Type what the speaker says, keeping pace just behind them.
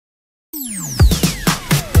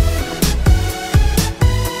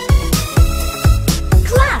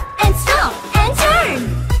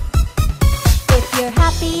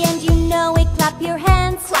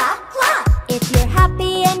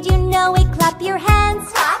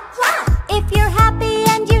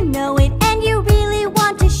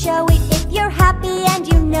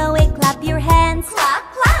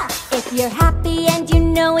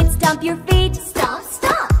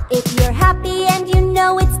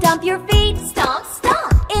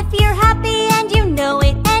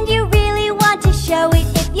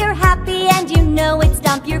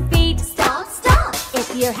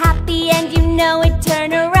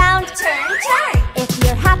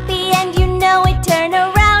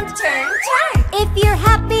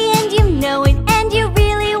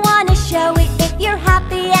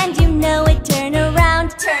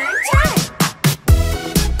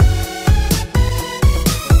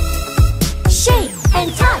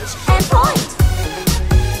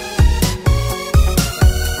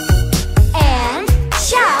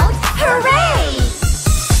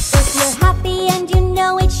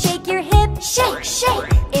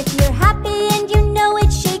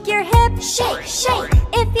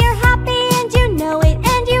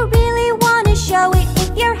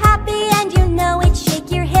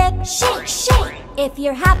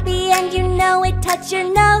touch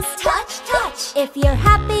your nose. Touch, touch. If you're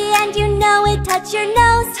happy and you know it, touch your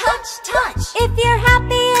nose. Touch, touch. If you're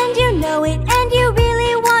happy and you know it, and you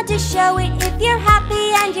really want to show it. If you're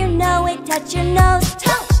happy and you know it, touch your nose.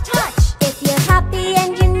 Touch, touch. If you're happy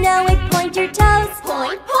and you know it, point your toes.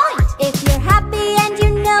 Point, point. If you're happy and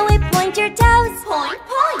you know it, point your toes. Point,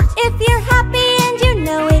 point. If you're happy and you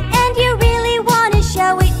know it, and you really want to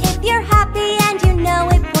show it. If you're happy and you know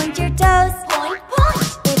it, point your toes. Point, point.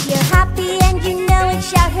 If you're happy and you know it,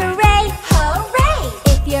 shout hooray. Hooray.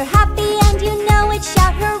 If you're happy and you know it,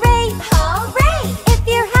 shout hooray. Hooray. If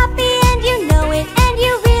you're happy and you know it, and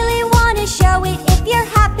you really want to show it. If you're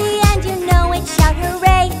happy and you know it, shout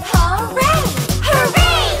hooray. Hooray.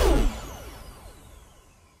 Hooray.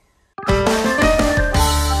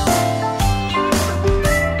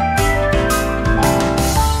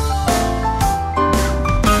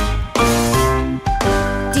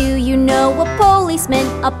 Do you know a policeman,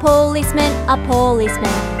 a policeman, a policeman?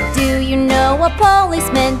 Do you know a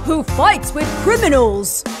policeman who fights with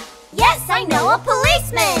criminals? Yes, I know a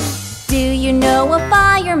policeman. Do you know a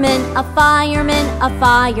fireman, a fireman, a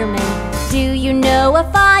fireman? Do you know a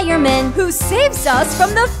fireman Who saves us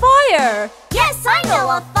from the fire? Yes, I know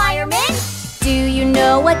a fireman. Do you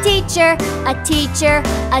know a teacher, a teacher,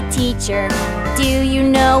 a teacher? Do you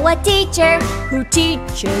know a teacher Who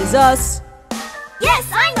teaches us? Yes,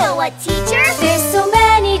 I know a teacher. There's so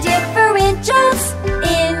many different jobs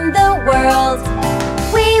in the world.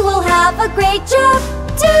 We will have a great job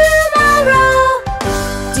tomorrow.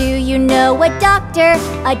 Do you know a doctor,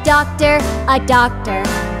 a doctor, a doctor?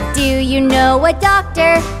 Do you know a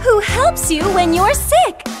doctor Who helps you when you're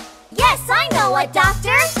sick? Yes, I know a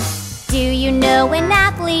doctor. Do you know an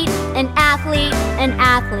athlete, an athlete, an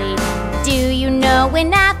athlete? Do you know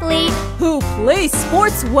an athlete Who plays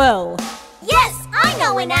sports well? Yes, I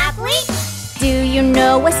know an athlete. Do you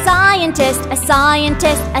know a scientist, a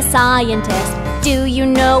scientist, a scientist? Do you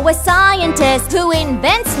know a scientist Who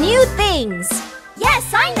invents new things?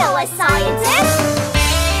 Yes, I know a scientist.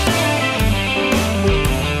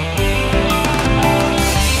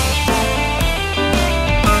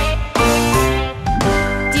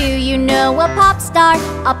 Do you know a pop star,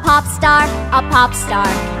 a pop star, a pop star?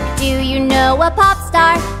 Do you know a pop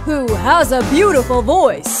star Who has a beautiful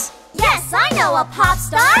voice? Yes, I know a pop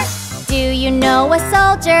star. Do you know a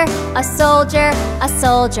soldier, a soldier, a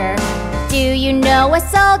soldier? Do you know a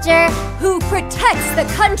soldier Who protects the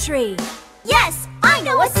country? Yes, I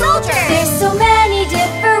know a soldier. There's so many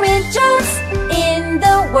different jobs in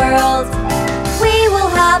the world. We will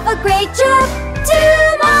have a great job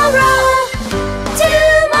tomorrow.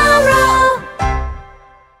 Tomorrow.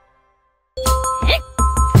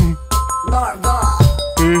 Larva.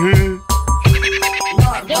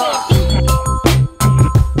 Larva.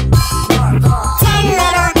 10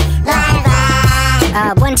 little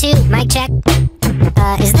larvae. 1, 2, mic check.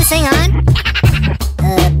 Is this thing on?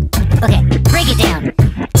 Okay, break it down.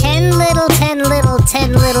 10 little, 10 little,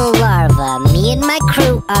 10 little larvae. Me and my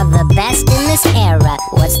crew are the best in this era.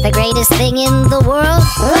 What's the greatest thing in the world?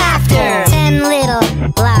 Laughter! 10 little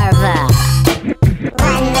larvae.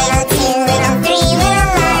 1 little, 2 little, 3 little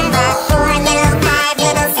larvae. 4 little, 5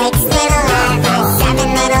 little, 6 little larvae.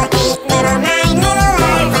 7 little, 8 little, 9 little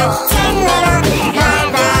larvae. 10 little larvae.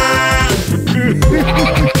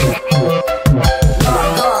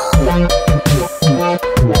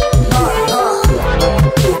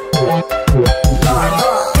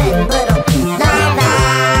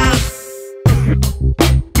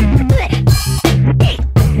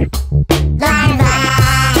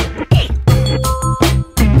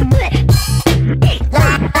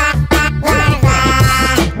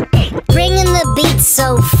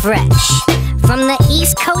 So fresh, from the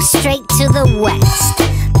East Coast straight to the West.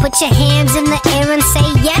 Put your hands in the air and say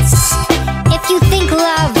yes, if you think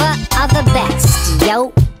larvae are the best,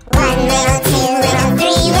 yo. 1 little, 2 little, 3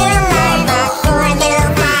 little larvae. 4 little,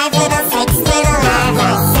 5 little, 6 little larvae.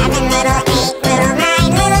 7 little, 8 little,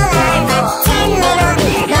 9 little larvae. 10 little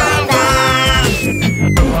larvae.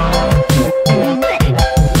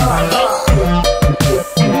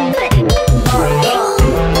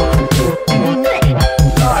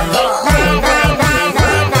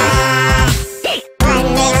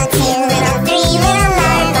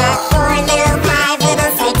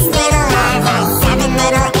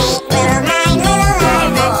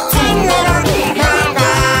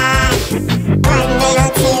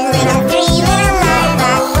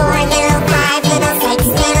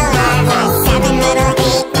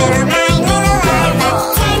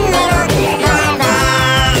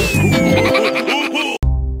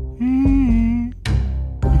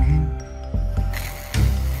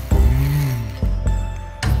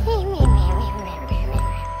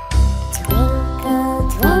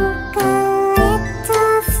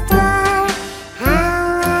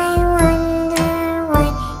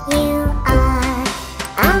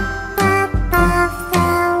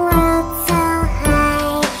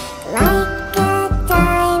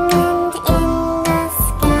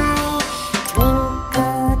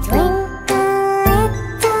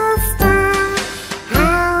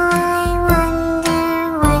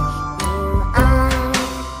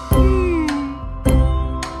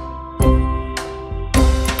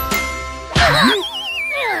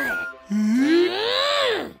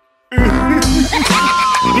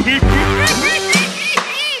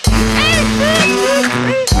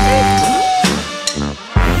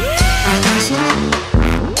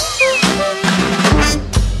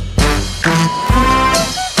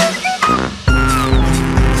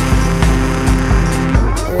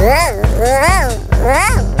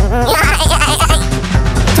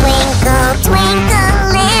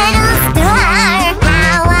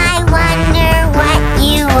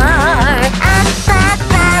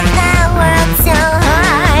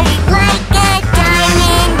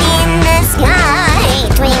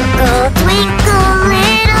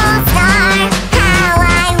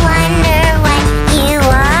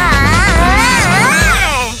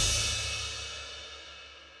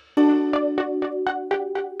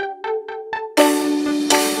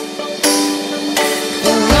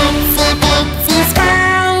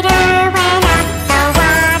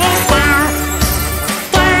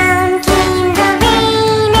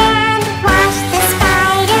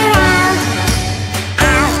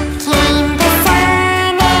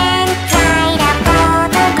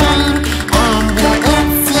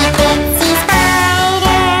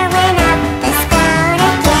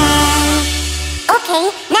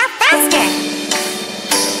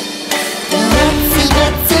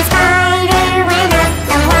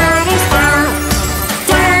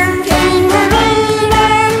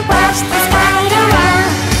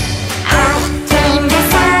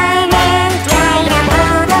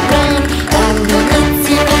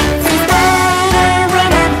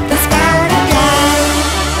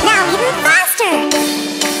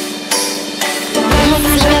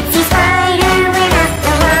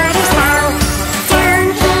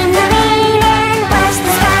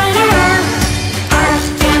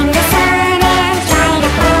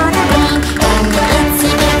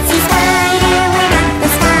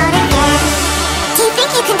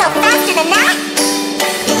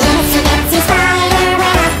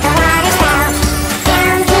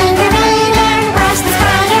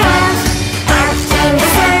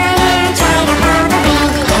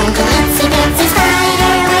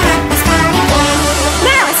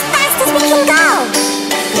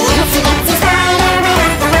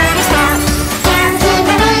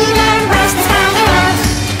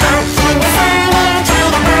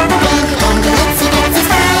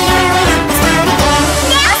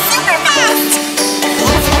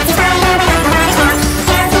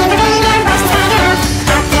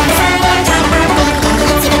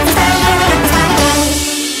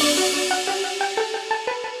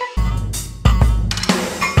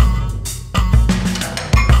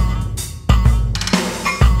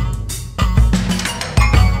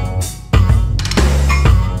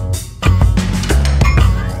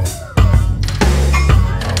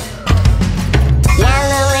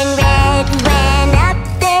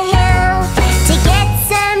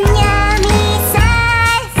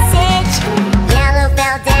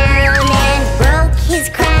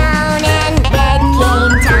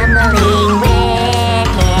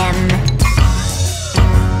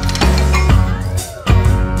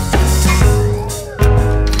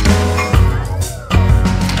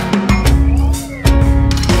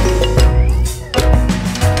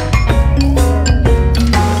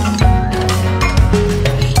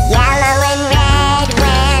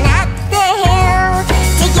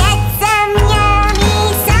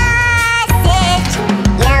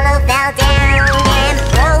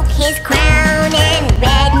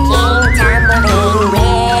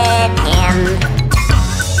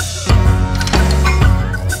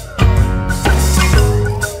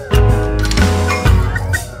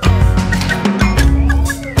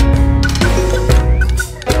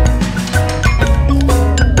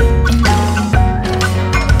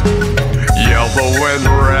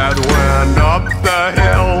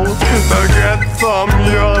 Get some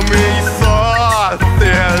yummy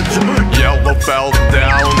sausage. Yellow fell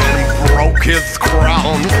down and broke his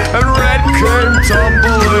crown, and Red came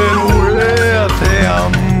tumbling with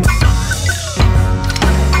him.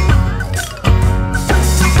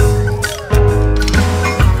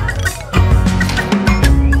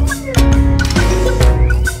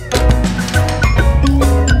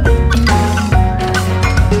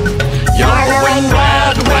 Yellow and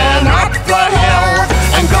Red went up the hill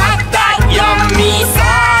and got that yummy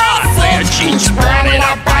sausage. Each wanted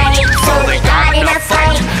a bite, so they got in a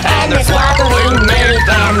fight, and their swallowing made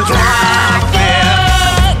them drop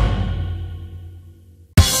it.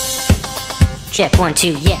 Check 1,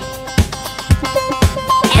 2, yeah.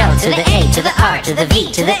 L to the A to the R to the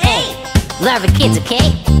V to the A. Larva kids,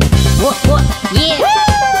 okay? What, yeah.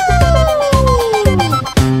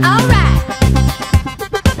 Alright.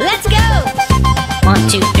 Let's go. 1,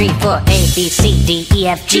 2, 3, 4, A, B, C, D, E,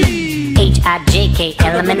 F, G, H, I, J, K,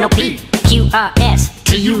 L, M, N, O, P, Q, R, S,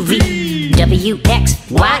 T, U, V, W, X,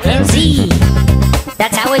 Y, and Z.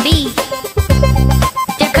 That's how it be.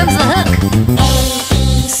 Here comes the hook. A,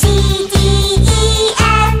 B, C, D, E,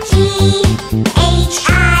 F, G, H,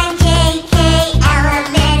 I, J, K, L,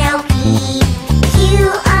 M, N, O, P, Q,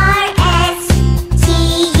 R, S, T,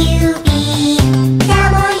 U, V,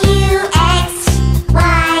 W, X,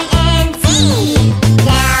 Y, and Z.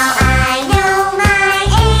 Now I know my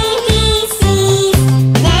ABCs.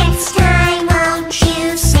 Next time, won't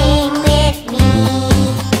you sing with me?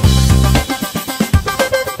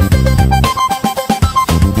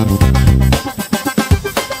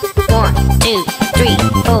 1, 2, 3,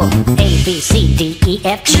 4, A, B, C, D, E,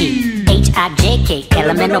 F, G, H, I, J, K, L,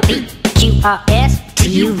 M, N, O, P, Q, R, S, T,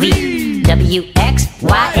 U, V, W, X,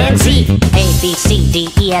 Y, and Z. A, B, C, D,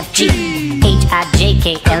 E, F, G, H, I, J,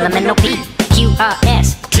 K, L, M, N, O, P, Q, R,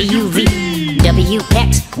 S, T, U, V, W,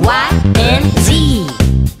 X, Y, and Z.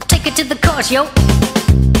 Take it to the chorus, yo.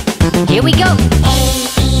 Here we go. A,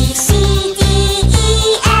 B, C, D,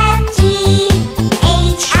 E, F, G,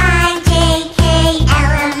 H, I, J, K,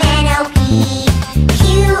 L, M, N, O, P, Q,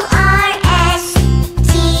 R, S,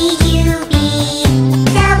 T, U, V,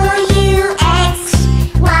 W, X,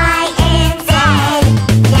 Y, and Z.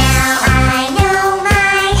 Now I know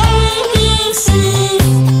my ABCs.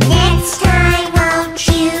 Next time, won't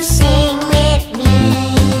you sing with me?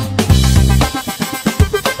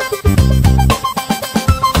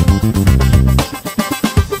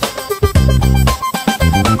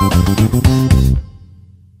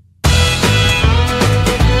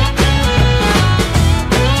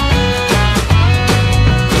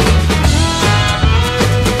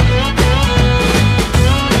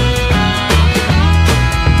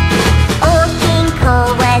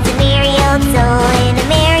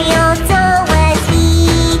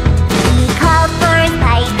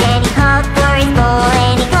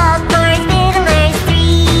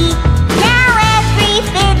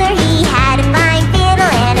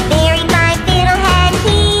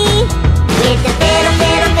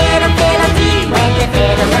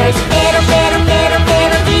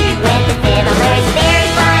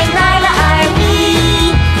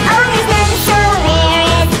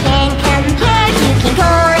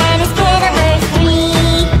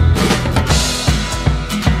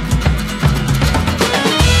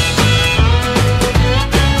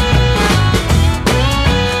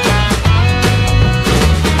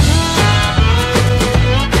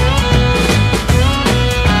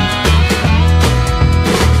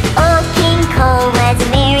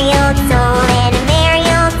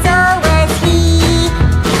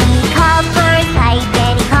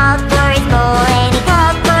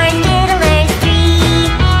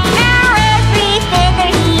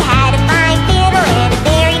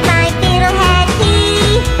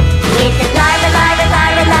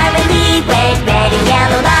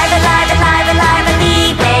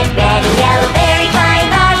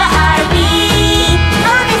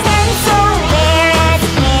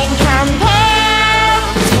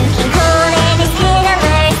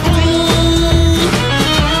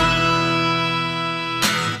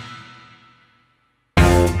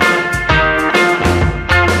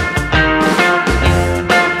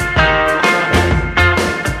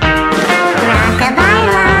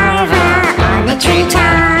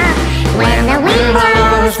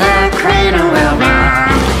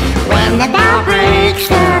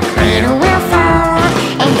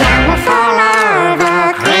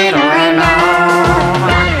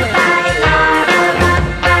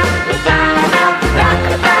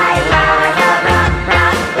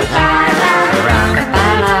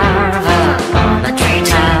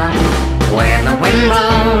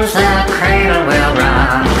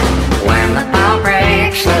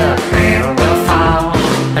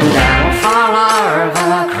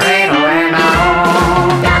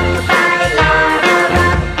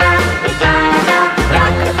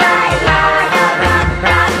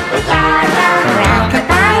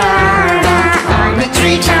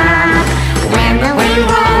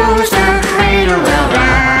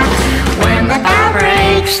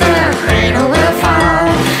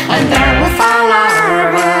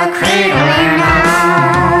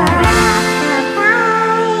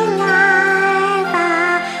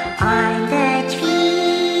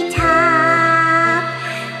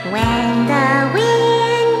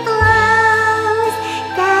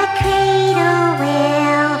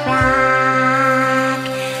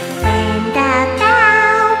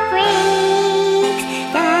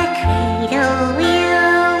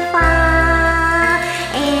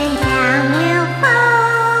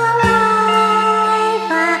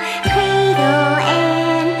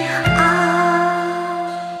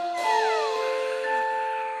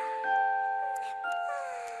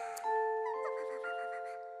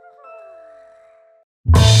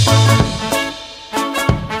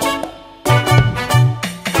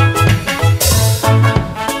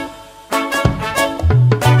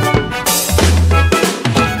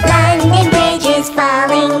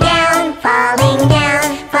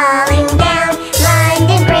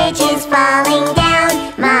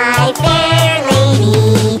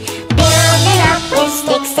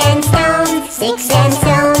 sticks and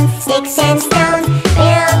stones, sticks and stones.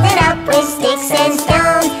 Build it up with sticks and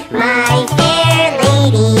stones, my fair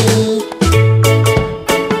lady.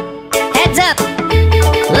 Heads up!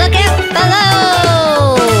 Look out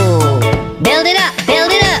below! Build it up,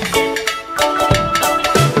 build it up!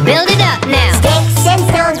 Build it up now! Sticks and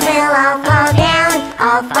stones will all fall down,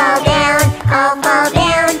 all fall down, all fall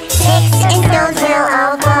down. Sticks and stones will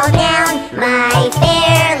all fall down, my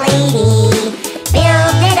fair lady.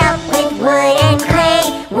 Build it up with wood and clay,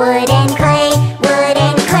 wood and clay, wood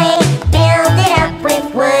and clay. Build it up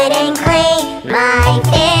with wood and clay, my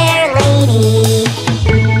fair lady.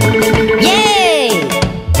 Yay!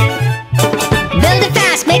 Build it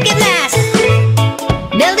fast, make it last!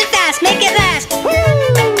 Build it fast, make it last!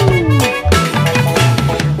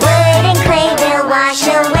 Wood and clay will wash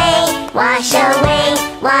away, wash away,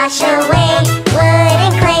 wash away. Wood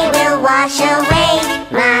and clay will wash away,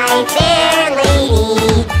 my fair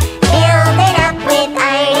lady. Build it up with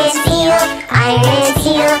iron and steel, iron and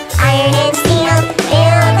steel, iron and steel.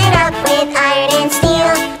 Build it up with iron and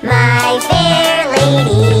steel, my fair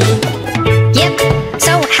lady. Yep,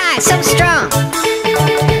 so high, so strong.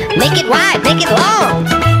 Make it wide, make it long.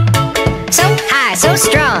 So high, so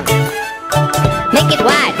strong. Make it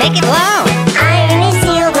wide, make it long. Iron and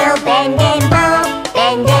steel will bend and bow,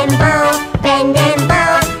 bend and bow, bend and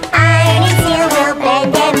bow. Iron and steel will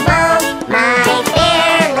bend and bow, my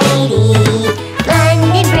fair lady.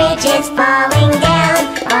 London Bridge is falling down,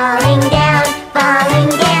 falling down, falling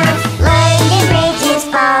down. London Bridge is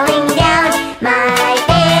falling down, my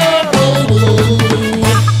fair lady.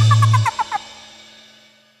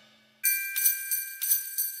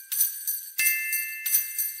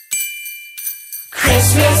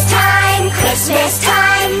 Christmas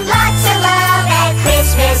time, lots of love at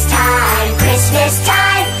Christmas time. Christmas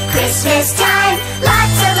time, Christmas time,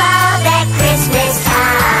 lots of love at Christmas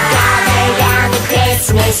time. Gather round the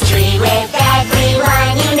Christmas tree with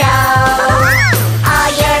everyone you know.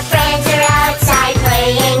 All your friends are outside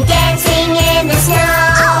playing, dancing in the snow.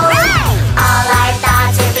 All our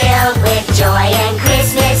thoughts are filled with joy and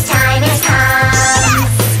Christmas time has come.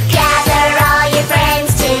 Gather all your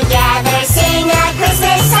friends together, sing a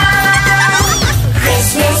Christmas song.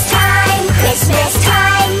 Christmas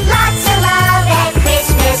time, lots of love at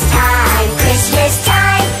Christmas time. Christmas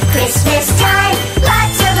time, Christmas time,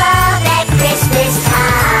 lots of love at Christmas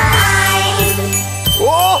time.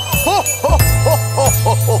 Oh, ho, ho, ho,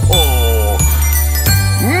 ho, ho, ho.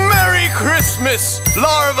 Merry Christmas,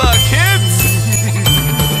 Larva kids!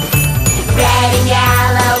 Red and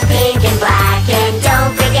yellow, pink and black, and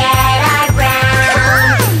don't forget our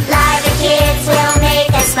brown. Larva kids will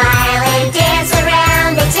make us smile and dance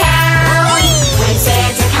around the town. When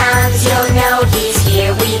Santa comes, you'll know he's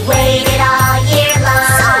here. We've waited all year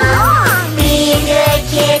long. Being good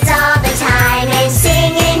kids all the time and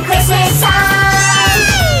singing Christmas songs.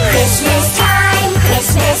 Christmas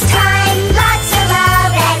time, lots of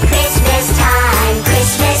love at Christmas time.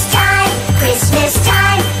 Christmas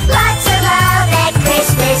time, lots of love at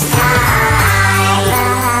Christmas time.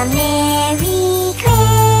 A Merry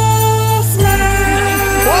Christmas.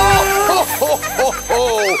 Oh, ho, ho, ho, ho.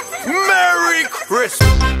 Merry Christmas!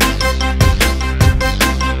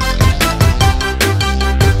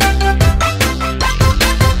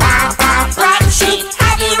 Black sheep,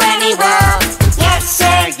 have you any wool? Yes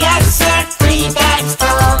sir, 3 bags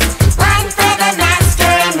full. One for the master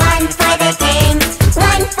and one for the dame.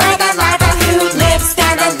 One for the larva who lives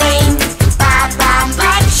down the lane.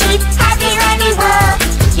 Black sheep, have you any wool?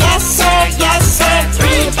 Yes sir,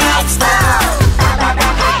 3 bags full.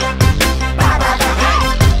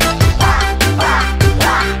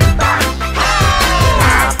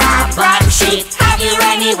 Black sheep, have you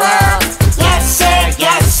any wool? Yes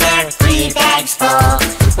sir, 3 bags full.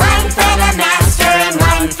 One for the master and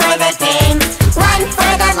one for the dame. One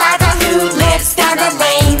for the larva who lives down the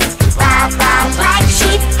lane. Black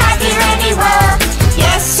sheep, have you any wool?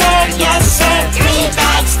 Yes sir, 3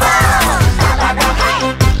 bags full.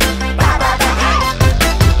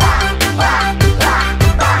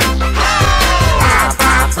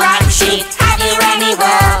 Black sheep, have you any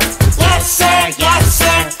wool? Yes sir,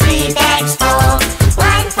 3 bags full.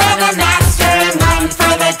 One for the master and one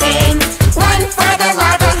for the dame. One for the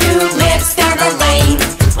larva who lives down the lane.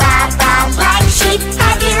 Black sheep,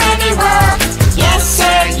 have you any wool? Yes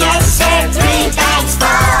sir, 3 bags full.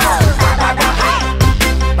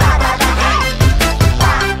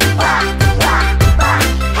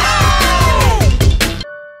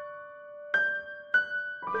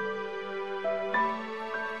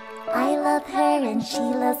 I love her and she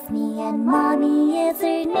loves me, and mommy is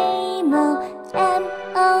her name. Oh,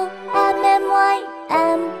 M-O-M-M-Y,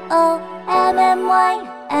 M-O-M-M-Y.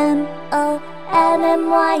 M-M-Y,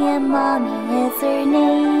 M-O-M-M-Y, and Mommy is her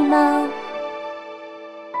name-o.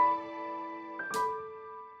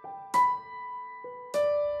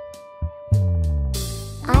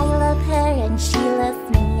 I love her and she loves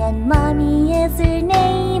me, and Mommy is her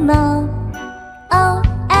name-o.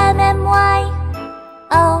 O-M-M-Y,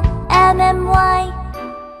 O-M-M-Y,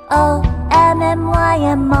 O-M-M-Y,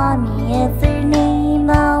 and Mommy is her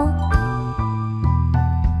name-o.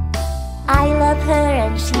 I love her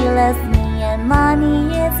and she loves me, and Mommy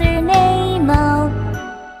is her name-o.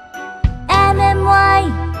 M-M-Y,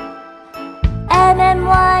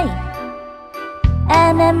 M-M-Y,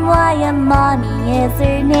 M-M-Y, and Mommy is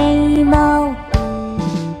her name-o.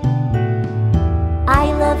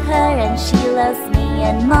 I love her and she loves me,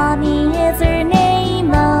 and Mommy is her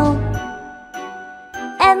name-o.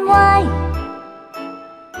 M-Y,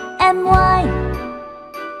 M-Y,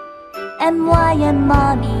 M-Y, and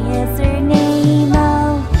Mommy is her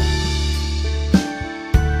name-o.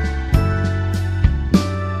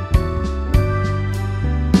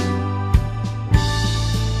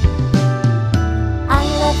 I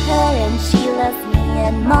love her and she loves me,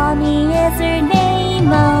 and Mommy is her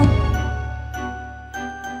name-o.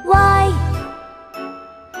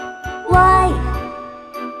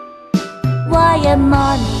 Why, and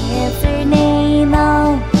Mommy is her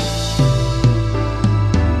name-o.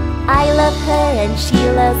 I love her and she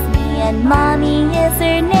loves me, and Mommy is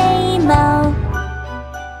her name-o.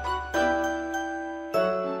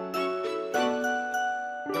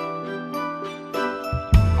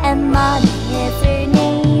 And Mommy is her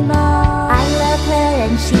name-o. I love her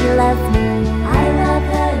and she loves me. I love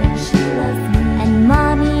her and she loves me, and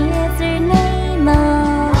Mommy is her name-o.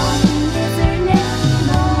 Mommy is her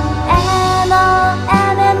name-o.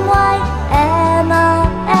 M-O-M-M-Y,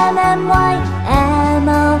 M-O-M-M-Y,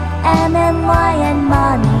 M-O-M-M-Y, and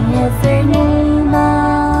Mommy is her name-o.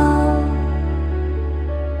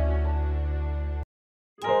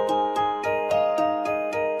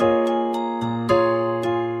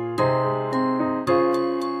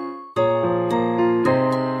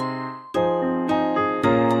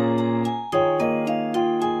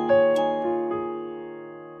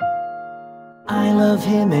 I love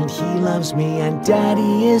him and he loves me, and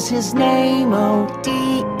Daddy is his name. Oh,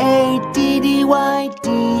 D-A-D-D-Y,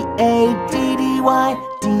 D-A-D-D-Y,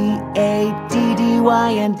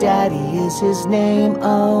 D-A-D-D-Y, and Daddy is his name.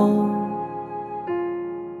 Oh.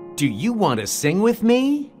 Do you want to sing with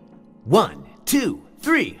me? 1, 2,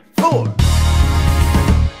 3, 4.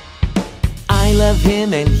 I love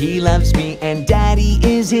him and he loves me, and Daddy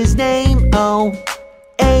is his name. Oh,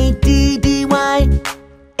 A-D-D-Y,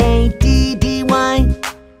 A-D-D-Y,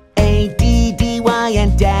 A-D-D-Y,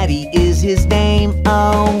 and Daddy is his name.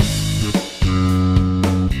 Oh.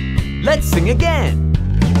 Let's sing again.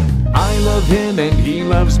 I love him and he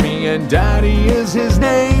loves me, and Daddy is his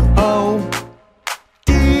name. Oh.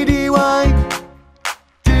 D-D-Y,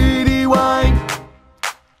 D-D-Y,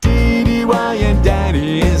 D-D-Y, and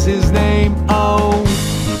Daddy is his name. Oh.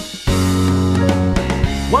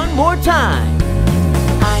 One more time.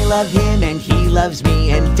 I love him and he loves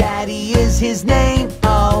me, and Daddy is his name.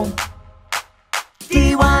 Oh.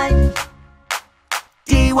 D-Y,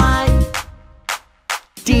 D-Y,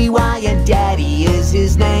 D-Y, and Daddy is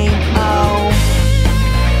his name. Oh.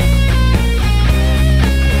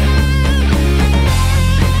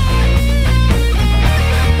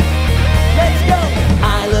 Let's go!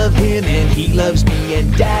 I love him and he loves me,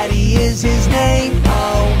 and Daddy is his name.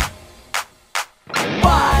 Oh.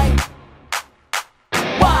 Why?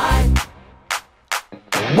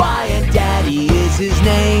 Why, and Daddy is his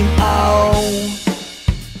name. Oh.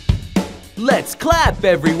 Let's clap,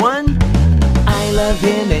 everyone. I love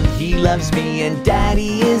him and he loves me, and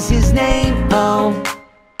Daddy is his name. Oh.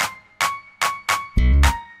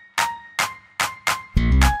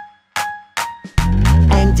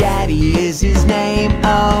 And Daddy is his name.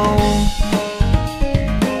 Oh.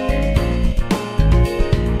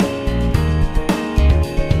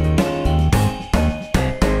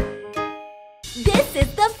 This is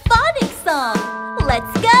the phonics song.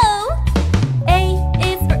 Let's go. A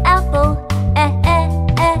is for apple,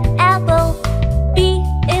 apple. B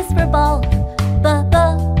is for ball,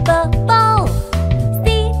 ball.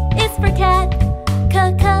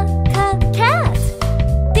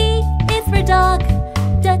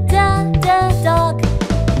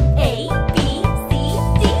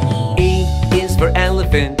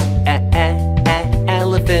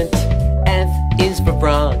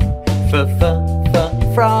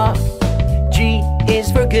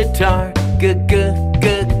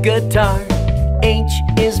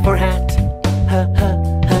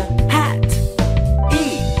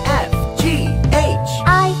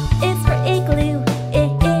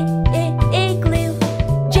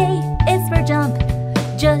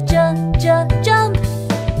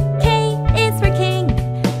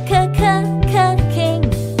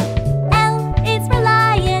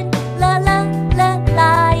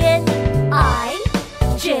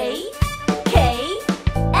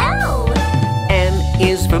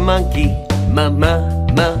 monkey,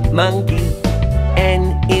 monkey. N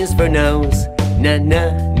is for nose,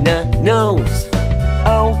 nose.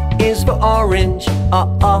 O is for orange,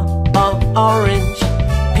 orange.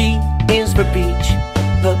 P is for peach,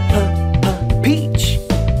 peach.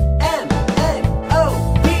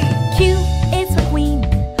 M-N-O-P. Q is for queen,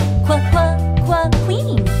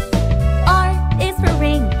 queen. R is for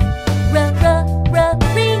ring,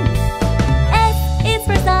 ring. S is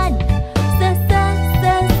for sun,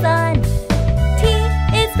 sun. T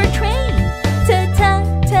is for train,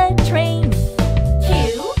 train. Q,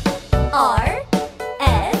 R,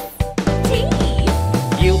 S, T.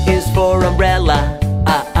 U is for umbrella,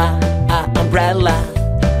 umbrella.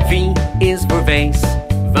 V is for vase,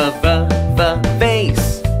 vase.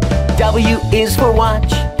 W is for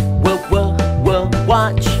watch,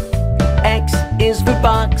 watch. X is for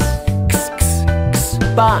box,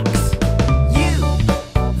 box. U,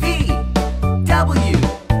 V, W,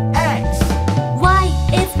 X. Y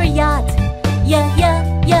is for yacht,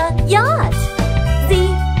 yacht. Z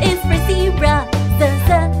is for zebra,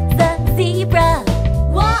 zebra.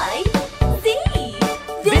 Y, Z.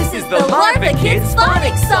 This is the Larva Kids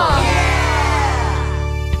Phonics Song.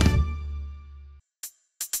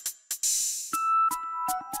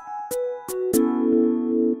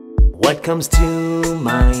 What comes to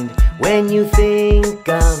mind when you think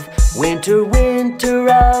of winter, winter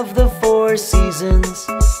of the four seasons?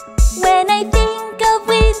 When I think of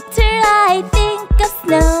winter, I think of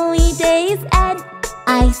snowy days and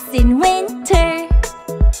ice in winter.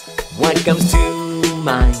 What comes to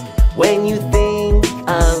mind when you think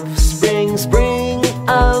of spring, spring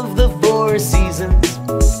of the four seasons?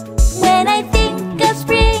 When I think of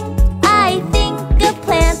spring, I think of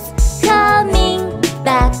plants coming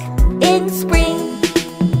back in spring.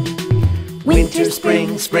 Winter,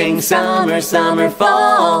 spring, spring, summer, summer,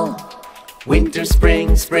 fall. Winter,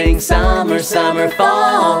 spring, spring, summer, summer,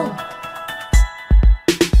 fall.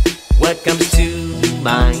 What comes to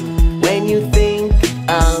mind when you think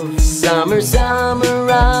of summer, summer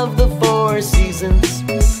of the four seasons?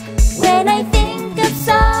 When I think of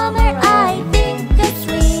summer, I think of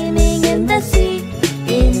swimming in the sea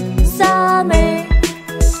in summer.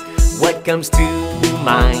 What comes to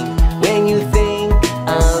mind when you think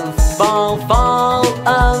of fall, fall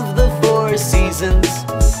of the four seasons?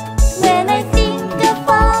 When I think of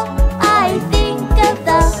fall, I think of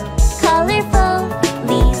the colorful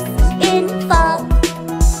leaves in fall.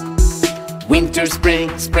 Winter,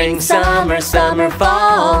 spring, spring, summer, summer,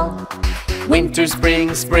 fall. Winter,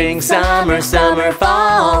 spring, spring, summer, summer,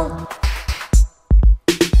 fall.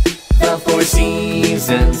 The four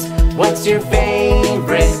seasons, what's your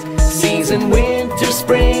favorite season? Winter,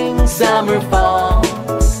 spring, summer, fall.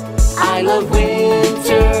 I love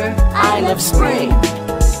winter, I love spring,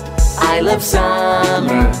 I love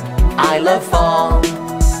summer, I love fall.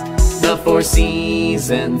 The four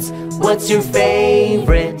seasons, what's your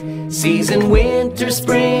favorite season? Winter,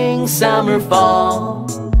 spring, summer, fall.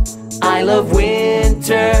 I love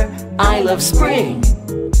winter, I love spring,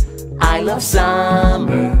 I love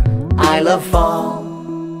summer, I love fall.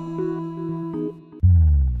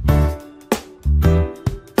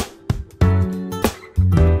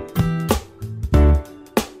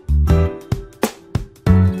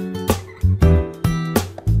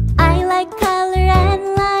 I like color and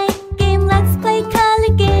light game. Let's play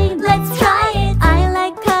color game. Let's try it. I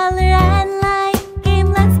like color and light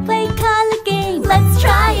game. Let's play color game. Let's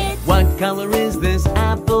try it. What color is this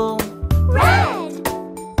apple? Red.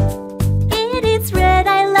 It is red.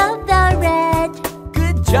 I love the red.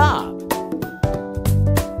 Good job!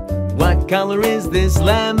 What color is this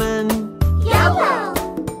lemon? Yellow.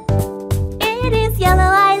 It is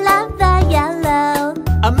yellow. I love the yellow.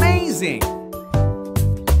 Amazing!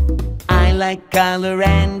 I like color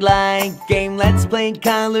and light game. Let's play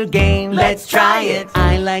color game. Let's try it.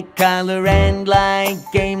 I like color and light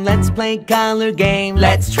game. Let's play color game.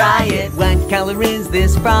 Let's try it. What color is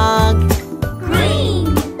this frog?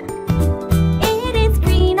 Green. It is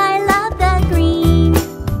green. I love the green.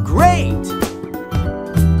 Great!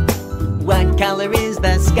 What color is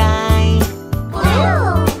the sky?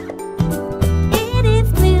 Blue. It is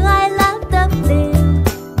blue. I love the blue.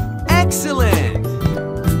 Excellent!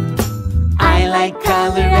 I like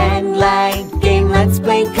color and light game. Let's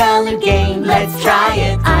play color game. Let's try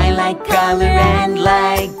it. I like color and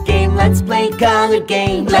light game. Let's play color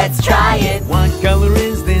game. Let's try it. What color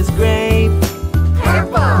is this grape?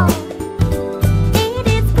 Purple. It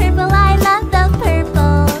is purple. I love the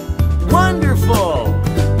purple. Wonderful!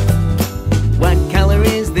 What color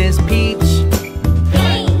is this peach?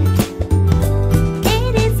 Pink.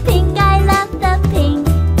 It is pink. I love the pink.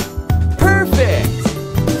 Perfect!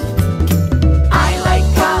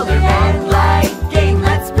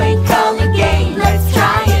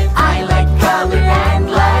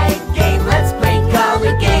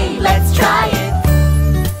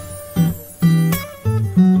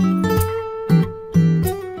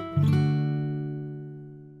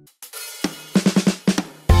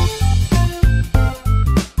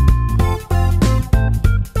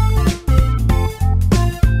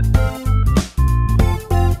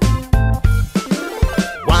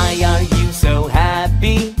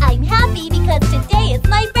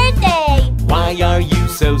 Why are you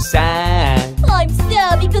so sad? I'm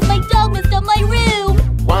sad because my dog messed up my room.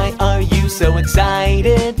 Why are you so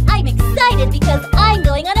excited? I'm excited because I'm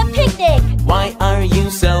going on a picnic. Why are you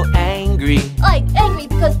so angry? I'm angry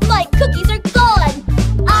because my cookies are gone.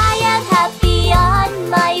 I am happy on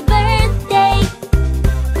my birthday.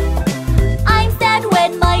 I'm sad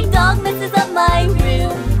when my dog messes up my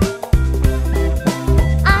room.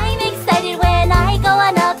 I'm excited when I go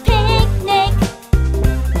on a picnic.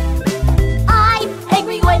 I'm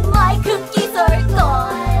angry when my cookies are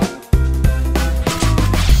gone.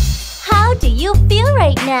 How do you feel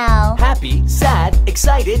right now? Happy, sad,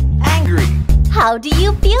 excited, angry. How do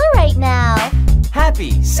you feel right now?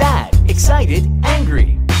 Happy, sad, excited,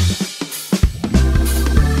 angry.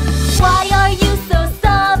 Why are you so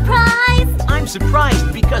surprised? I'm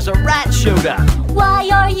surprised because a rat showed up. Why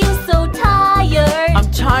are you so tired? I'm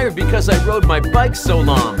tired because I rode my bike so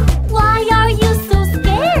long. Why are you so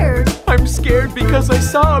scared? I'm scared because I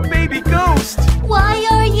saw a baby ghost. Why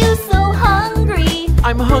are you so hungry?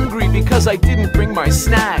 I'm hungry because I didn't bring my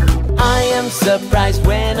snack. I am surprised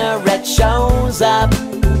when a rat shows up.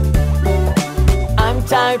 I'm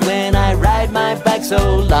tired when I ride my bike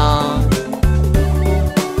so long.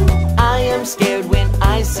 I am scared when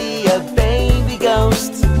I see a baby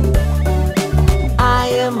ghost. I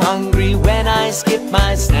am hungry when I skip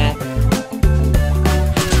my snack.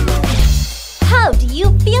 How do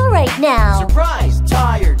you feel right now? Surprised,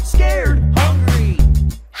 tired, scared, hungry.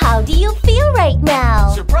 How do you feel right now?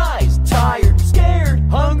 Surprised, tired, scared,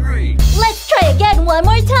 hungry. Let's try again one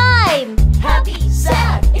more time. Happy,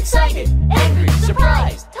 sad, excited, angry,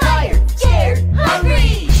 surprised, tired, scared,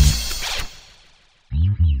 hungry.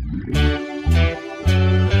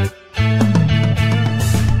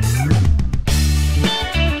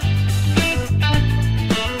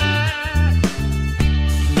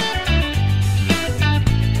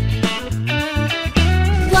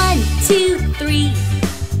 One, two, three,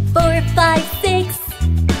 4, 5, 6,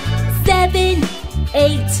 7,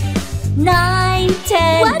 8, 9,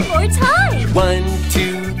 10. One more time. 1,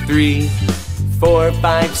 2, 3, 4,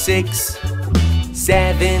 5, 6,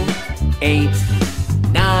 7, 8,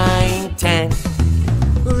 9, 10.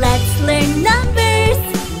 Let's learn numbers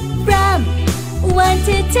from 1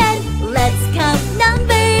 to 10. Let's count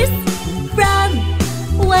numbers from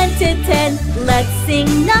 1 to 10. Let's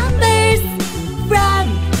sing numbers from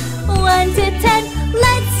 1 to 10.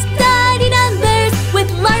 Let's study numbers with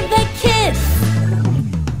Larva Kids.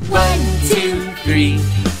 1, 2, 3,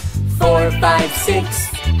 4, 5, 6,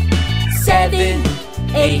 7,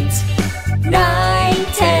 8, 9,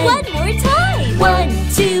 10. One more time. 1,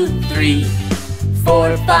 2, 3,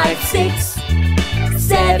 4, 5, 6,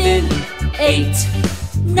 7, 8,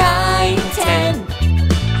 9, 10.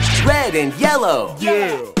 Red and yellow.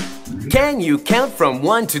 Yeah. Can you count from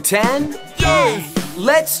 1 to 10? Yes.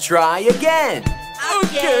 Let's try again.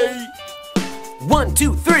 Okay. 1,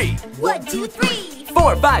 2, 3, 1, 2, 3,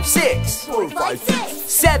 4, 5, 6, 4, 5, 6,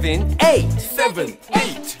 7, 8, 7,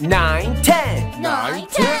 8, 9, 10. 9,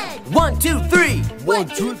 10. 1, 2, 3, 1,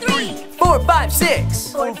 2, 3, 4, 5,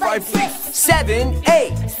 6, 4, 5, 6, 7,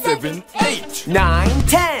 8, 7, 8, 9,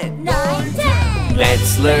 10. 9, 10.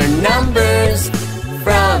 Let's learn numbers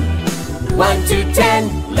from 1 to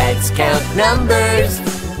 10. Let's count numbers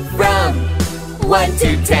from 1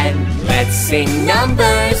 to 10. Let's sing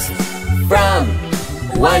numbers from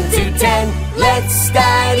 1 to 10. Let's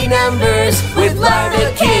study numbers with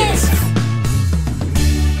Larva Kids.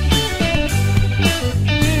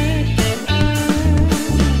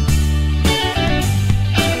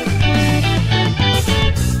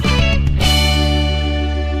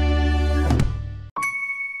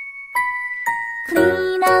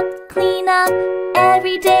 Clean up,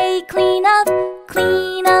 every day clean up.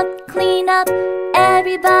 Clean up,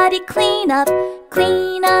 everybody clean up.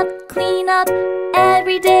 Clean up,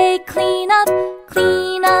 every day clean up.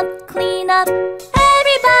 Clean up,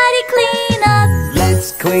 everybody clean up.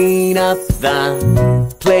 Let's clean up the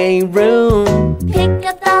playroom. Pick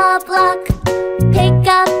up the block, pick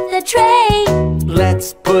up the tray.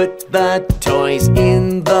 Let's put the toys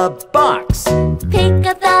in the box. Pick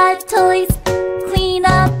up the toys, clean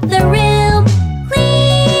up the room.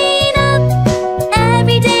 Clean up,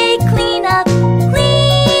 every day clean up.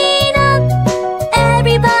 Clean up,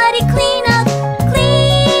 everybody clean up.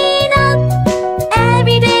 Clean up,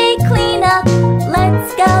 every day clean up.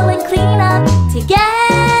 Let's go and clean up together.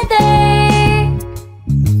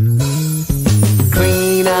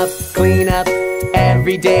 Clean up,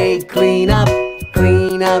 every day clean up.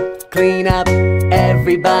 Clean up,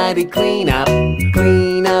 everybody clean up.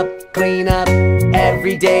 Clean up,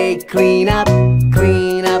 every day clean up.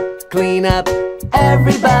 Clean up,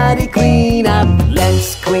 Everybody clean up.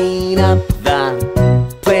 Let's clean up the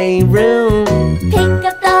playroom. Pick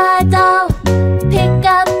up the doll, pick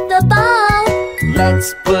up the ball.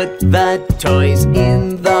 Let's put the toys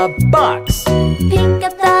in the box. Pick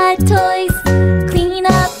up the toys, clean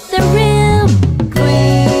up the room.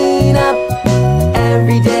 Clean up,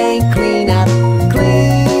 every day clean up.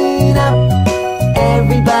 Clean up,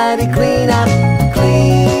 everybody clean up.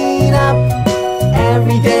 Clean up,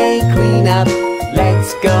 every day clean up.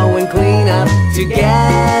 Let's go and clean up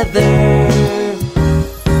together.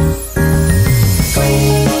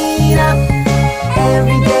 Clean up,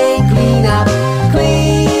 every day clean up.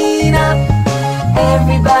 Clean up,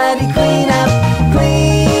 everybody clean up.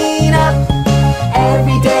 Clean up,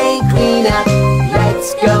 every day clean up.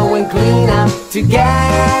 Let's go and clean up together.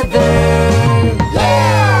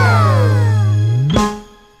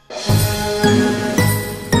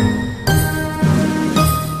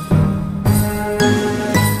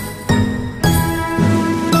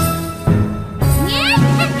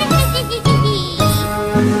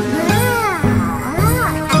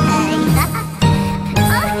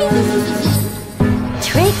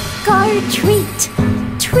 Trick or treat,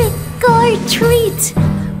 trick or treat.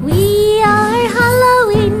 We are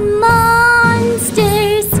Halloween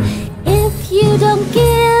monsters. If you don't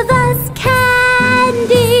give us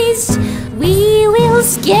candies, we will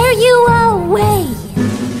scare you away.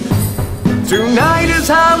 Tonight is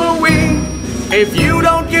Halloween. If you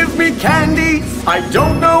don't give me candy, I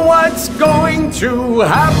don't know what's going to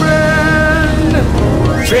happen.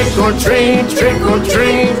 Trick or treat,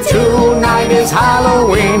 tonight is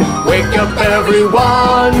Halloween. Wake up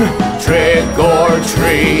everyone, trick or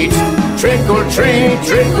treat. Trick or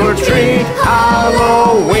treat,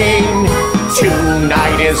 Halloween.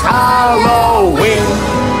 Tonight is Halloween.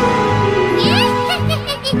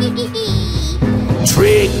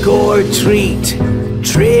 Trick or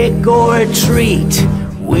treat,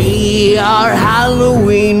 we are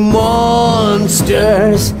Halloween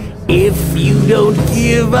monsters. If you don't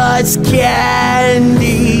give us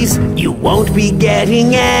candies, you won't be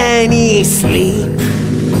getting any sleep.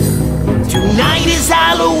 Tonight is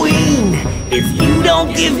Halloween. If you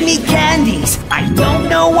don't give me candies, I don't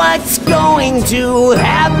know what's going to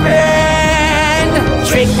happen.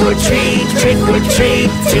 Trick or treat,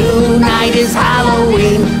 tonight is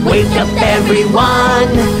Halloween. Wake up everyone,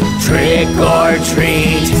 trick or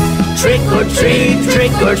treat. Trick or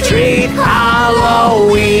treat,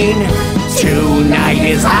 Halloween. Tonight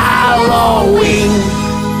is Halloween.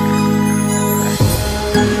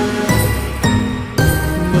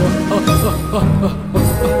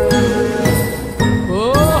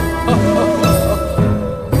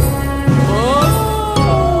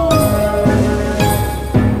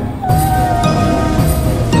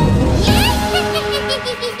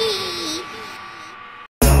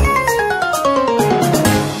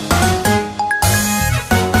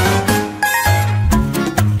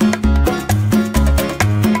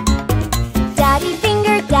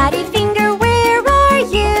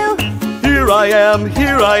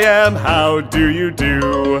 Here I am, how do you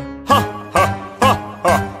do? Ha, ha, ha,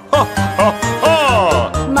 ha, ha, ha,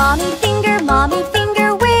 ha! Mommy finger,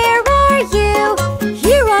 where are you?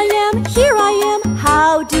 Here I am,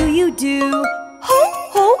 how do you do? Ho,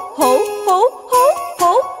 ho, ho, ho, ho,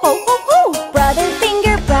 ho, ho, ho, ho! Brother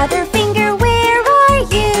finger, where are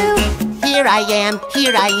you? Here I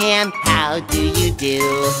am, how do you do?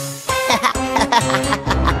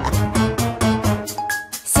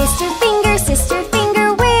 Sister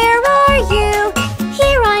finger, where are you?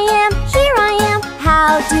 Here I am,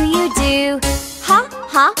 how do you do? Ha,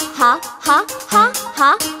 ha, ha, ha, ha,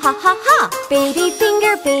 ha, ha, ha, ha! Baby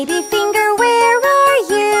finger, where are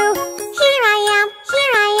you? Here I am,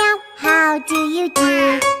 how do you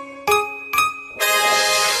do?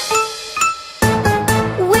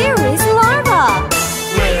 Where is Larva?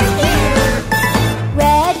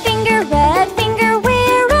 Red finger,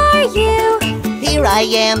 where are you? Here I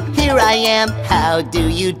am, how do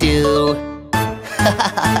you do?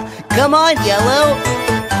 Come on, Yellow!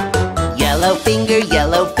 Yellow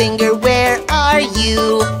finger, where are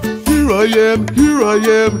you? Here I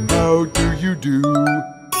am, how do you do?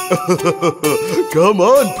 Come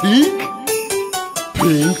on, Pink!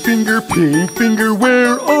 Pink finger,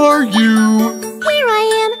 where are you? Here I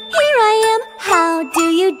am, how do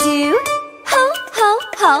you do? Ho, ho,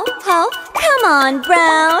 ho, ho, come on,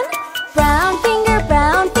 Brown! Brown finger,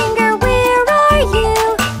 where are you?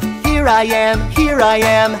 Here I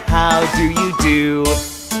am, how do you do?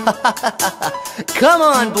 Come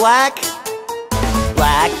on, Black!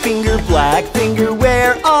 Black finger,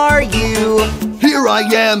 where are you? Here I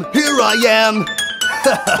am!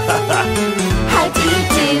 how do you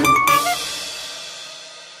do?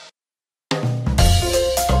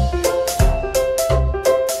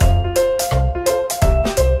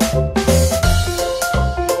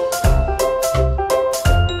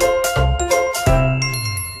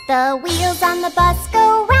 The wheels on the bus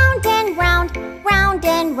go round and round, round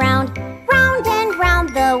and round, round and round.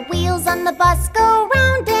 The wheels on the bus go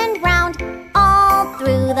round and round, all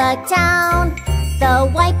through the town.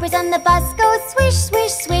 The wipers on the bus go swish,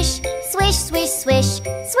 swish, swish, swish, swish, swish,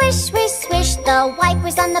 swish, swish, swish. The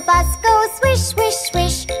wipers on the bus go swish, swish,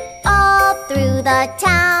 swish, all through the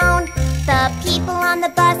town. The people on the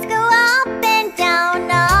bus go up and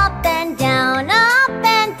down, up and down, up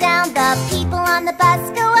and down. The people on the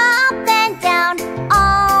bus go up and down,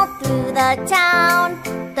 all through the town.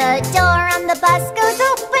 The door on the bus goes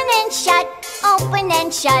open and shut, open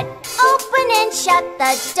and shut, open and shut.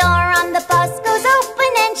 The door on the bus goes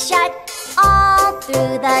open and shut, all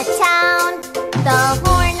through the town. The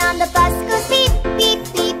horn on the bus goes beep, beep,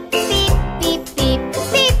 beep, beep, beep, beep,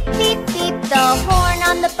 beep, beep, beep. The horn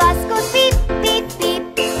on the bus goes beep, beep, beep,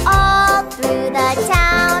 all through the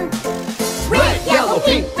town. Red, yellow,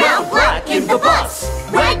 pink, brown, black in the bus.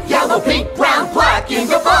 Red, yellow, pink, brown, black in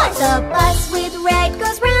the bus. The bus with red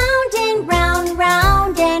goes round and round,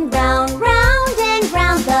 round and round, round and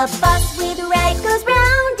round. The bus with red goes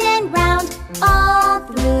round and round, all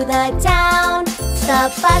through the town.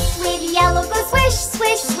 The bus with yellow goes swish,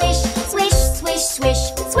 swish, swish, swish, swish, swish,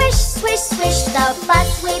 swish, swish, swish. The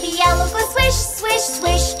bus with yellow goes swish, swish,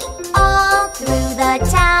 swish, all through the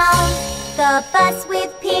town. The bus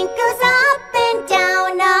with pink goes up and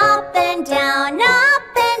down, up and down,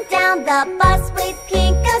 up and down. The bus with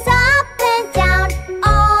pink goes up and down,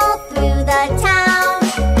 all through the town.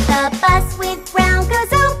 The bus with brown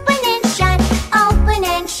goes open and shut, open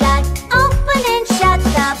and shut, open and shut.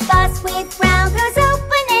 The bus with brown goes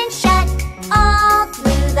open and shut, all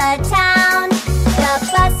through the town. The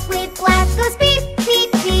bus with black goes beep,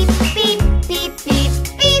 beep, beep, beep, beep, beep,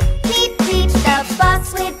 beep, beep, beep. The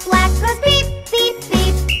bus with black goes beep, beep,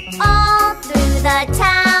 beep, all through the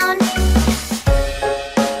town.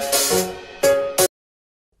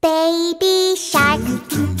 Baby shark,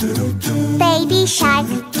 baby shark,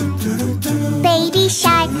 baby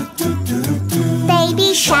shark,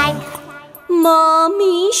 baby shark.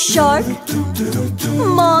 Mommy shark,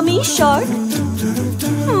 mommy shark,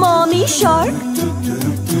 mommy shark,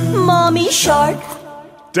 mommy shark.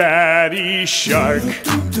 Daddy shark,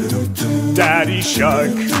 daddy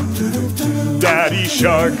shark, daddy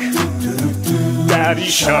shark, daddy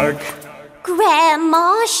shark.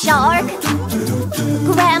 Grandma shark,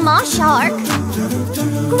 grandma shark,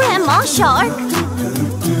 grandma shark,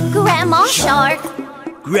 grandma shark.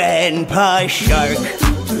 Grandpa shark,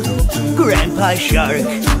 Grandpa shark,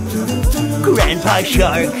 Grandpa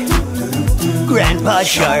shark, Grandpa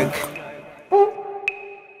shark.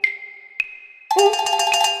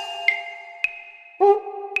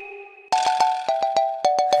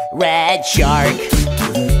 Red shark,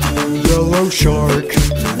 Yellow shark,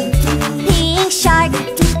 Pink shark,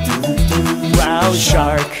 brown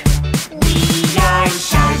shark. We are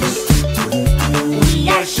sharks. We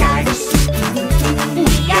are sharks.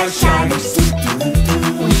 We are sharks.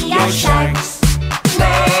 We are sharks.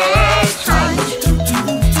 Let's hunt.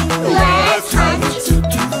 Let's hunt.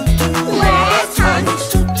 Let's hunt.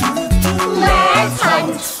 Let's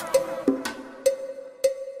hunt.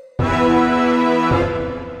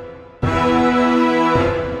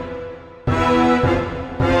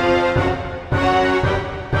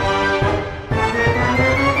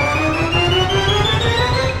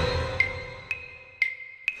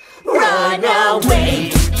 Run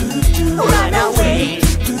away, run away,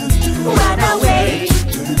 run away,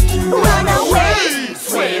 run away.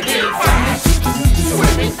 Swimming fast,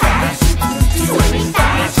 swimming fast, swimming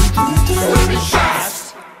fast, swimming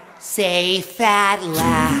fast. Safe at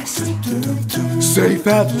last. safe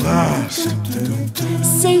at last.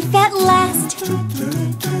 Safe at last.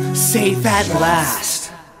 Safe at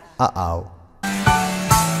last. Uh-oh.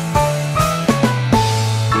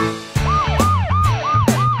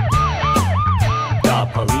 The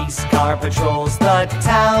police car patrols the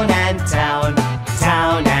town and town,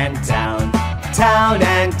 town and town, town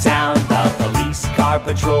and town. The police car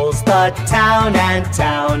patrols the town and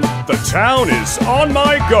town. The town is on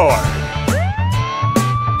my guard.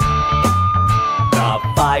 The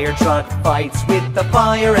fire truck fights with the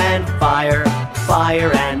fire and fire,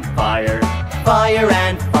 fire and fire, fire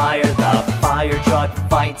and fire. The fire truck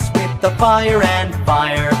fights with the fire and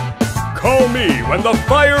fire. Call me when the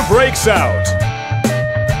fire breaks out.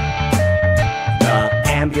 The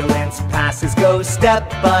Ambulance passes go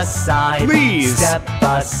step aside. Please. Step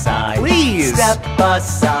aside. Please. Step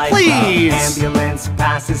aside. Please. Ambulance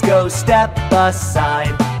passes go step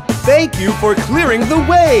aside. Thank you for clearing the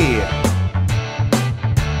way.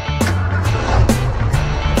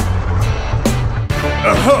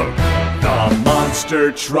 The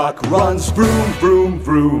monster truck runs vroom, vroom,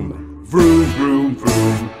 vroom. Vroom, vroom,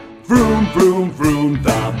 vroom. Vroom, vroom, vroom.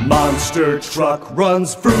 The monster truck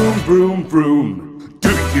runs vroom, vroom, vroom.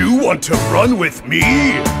 Do you want to run with me?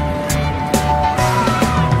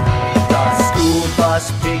 The school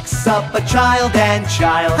bus picks up a child and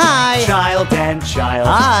child. Hi. Child and child.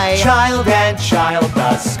 Hi. Child and child.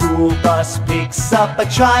 The school bus picks up a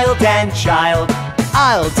child and child.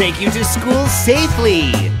 I'll take you to school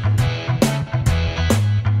safely.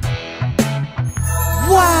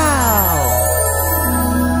 Wow!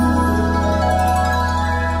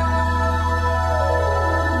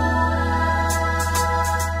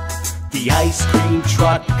 The ice cream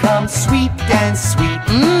truck comes sweet and sweet.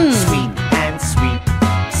 Sweet and sweet.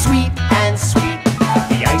 Sweet and sweet.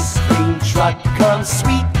 The ice cream truck comes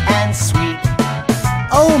sweet and sweet.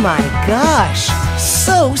 Oh my gosh!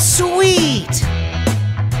 So sweet!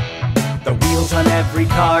 The wheels on every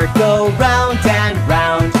car go round and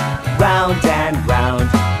round. Round and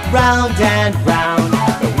round. Round and round.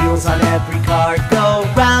 The wheels on every car go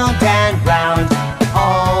round and round.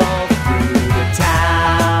 All through the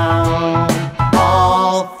town.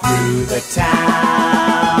 All through the town.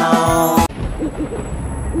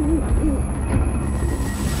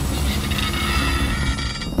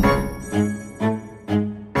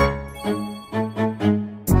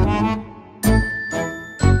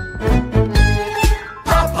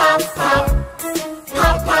 Pop, pop, pop.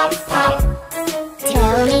 Pop, pop, pop.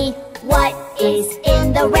 Tell me what is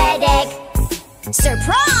in the red egg.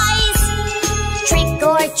 Surprise! Trick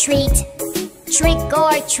or treat, trick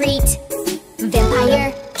or treat.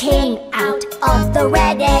 Vampire came out of the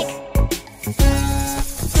red egg.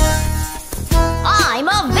 I'm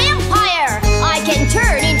a vampire! I can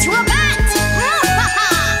turn into a bat!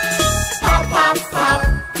 Pop, pop, pop.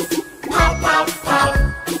 Pop, pop, pop.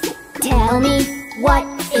 Tell me what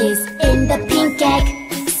is in the pink egg.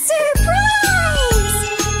 Surprise!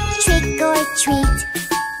 Trick or treat,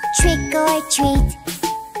 trick or treat.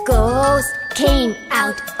 Ghost came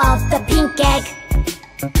out of the pink egg.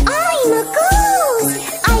 I'm a ghost!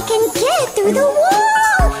 I can get through the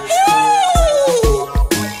wall! Hey!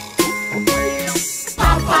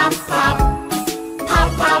 Pop, pop, pop. Pop,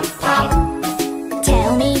 pop, pop.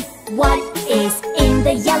 Tell me what is in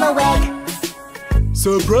the yellow egg.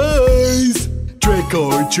 Surprise! Trick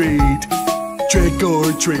or treat. Trick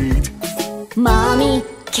or treat. Mommy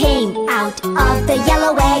came out of the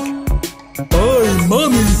yellow egg. I'm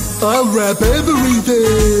Mommy. I'll wrap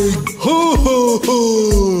everything. Ho, ho, ho.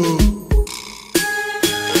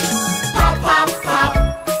 Pop, pop, pop.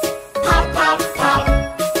 Pop, pop, pop.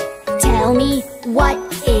 Tell me what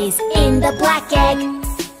is in the black egg.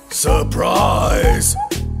 Surprise!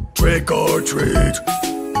 Trick or treat.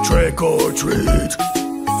 Trick or treat.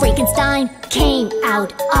 Frankenstein came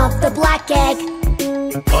out of the black egg.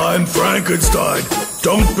 I'm Frankenstein.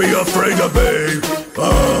 Don't be afraid of me.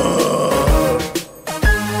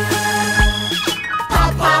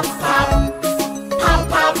 Pop, pop, pop. Pop,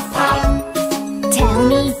 pop, pop. Tell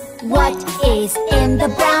me what is in the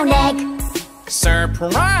brown egg.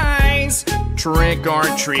 Surprise! Trick or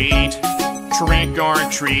treat. Trick or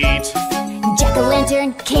treat.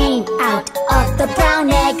 Jack-o'-lantern came out of the brown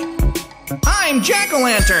egg. I'm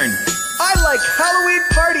Jack-o'-lantern. I like Halloween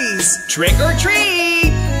parties. Trick or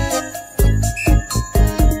treat!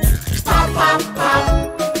 Pop, pop, pop.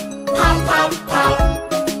 Pop, pop, pop.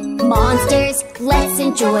 Monsters, let's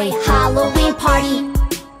enjoy Halloween party.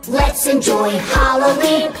 Let's enjoy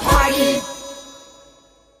Halloween party.